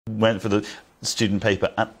went for the student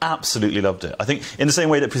paper and absolutely loved it. I think in the same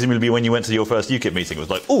way that presumably when you went to your first UKIP meeting, it was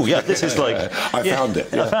like, oh yeah, this is like... I found it.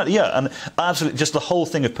 Yeah. I found it, yeah. And absolutely, just the whole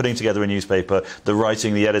thing of putting together a newspaper, the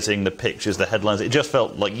writing, the editing, the pictures, the headlines, it just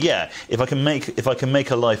felt like, yeah, if I can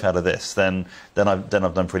make a life out of this, then I've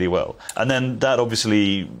done pretty well. And then that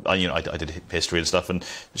obviously, I did history and stuff, and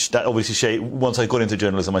that obviously shaped, once I got into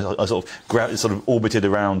journalism, I sort of orbited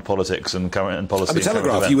around politics and current and policy. And the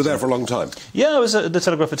Telegraph, you were there for a long time. Yeah, I was at the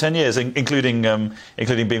Telegraph for 10 years, including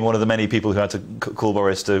being one of the many people who had to call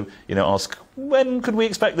Boris to, ask, when could we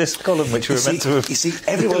expect this column, which we were meant to have... You see,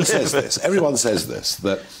 everyone says this. Everyone says this,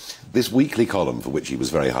 that this weekly column, for which he was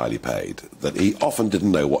very highly paid, that he often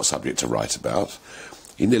didn't know what subject to write about.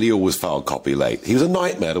 He nearly always filed copy late. He was a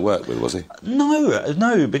nightmare to work with, was he?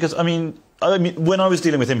 No, because, I mean, when I was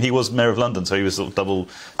dealing with him, he was Mayor of London, so he was sort of double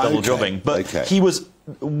jobbing. But he was...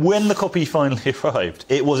 When the copy finally arrived,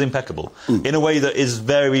 it was impeccable in a way that is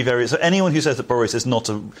very, very... So anyone who says that Boris is not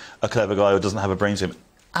a clever guy or doesn't have a brain to him,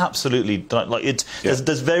 absolutely, like it. Yeah.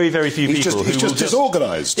 There's very, very few people who he's just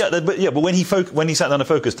disorganised. Yeah, but when he sat down and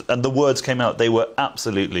focused and the words came out, they were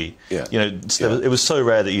absolutely... It was so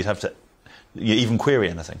rare that you'd have to even query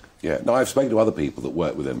anything. Yeah. Now, I've spoken to other people that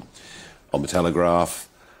work with him on the Telegraph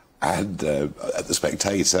and at the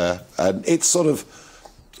Spectator, and it's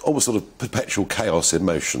almost sort of perpetual chaos in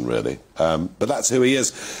motion, really. But that's who he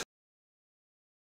is.